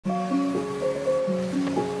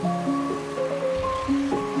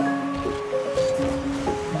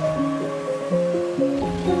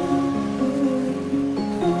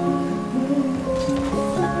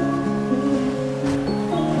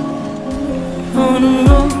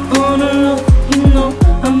on a roll, you know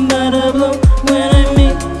I'm about to blow. When I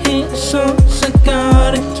make hit songs, I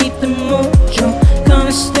gotta keep the mojo.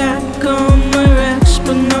 Gonna stack all my racks,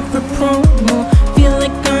 but not for promo. Feel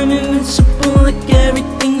like I'm invincible, like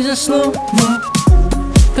everything's in slow-mo.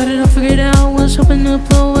 Got it all figured out, was hoping to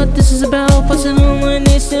blow what this is about. Posting online,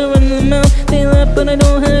 they still running them out. They laugh, but I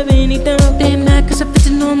don't have any doubt. They mad cause I'm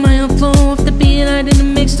fitting on my own flow. Off the beat, I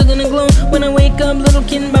didn't mix, still gonna glow. When I wake up, little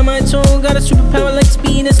kid by my toe. Got a superpower like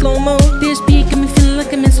speed and slow-mo. This beat got me feeling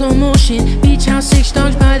like I'm in slow motion. Beach house, 6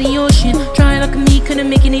 dogs by the ocean. Try like me, couldn't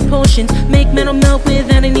make any potions. Make metal melt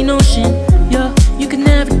without any notion. Yeah, you could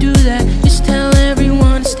never do that. Just tell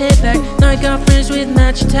everyone to stay back. Now I got friends with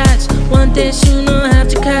matching tats. One day soon I'll have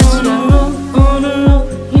to catch. On a roll,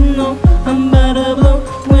 you know I'm about to blow.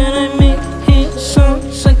 When I make hit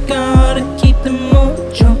songs, I gotta keep the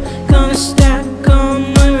mojo. Gonna stack all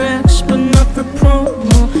my racks, but not for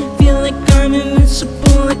promo. Feel like I'm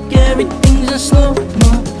invincible, like everything's in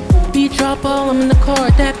slow-mo. Beat drop all, I'm in the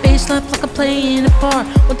car. That bass slap like I'm playing a bar.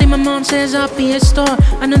 One thing my mom says, I'll be a star.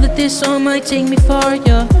 I know that this song might take me far,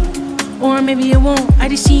 yeah. Or maybe it won't. I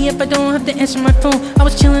just see if I don't have to answer my phone. I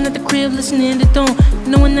was chilling at the crib listening to Dawn,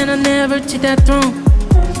 knowing that I'll never take that throne.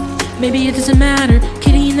 Maybe it doesn't matter.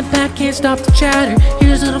 Kitty in the back can't stop the chatter.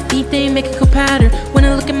 Here's little feet, they make it go patter. When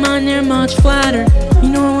I look at mine, they're much flatter. You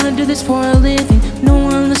know I wanna do this for a living. No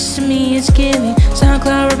one listens to me, it's giving.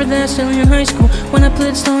 SoundCloud rapper that's still in high school. When I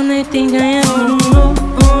play the song, they think I am on a roll,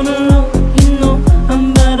 on a roll.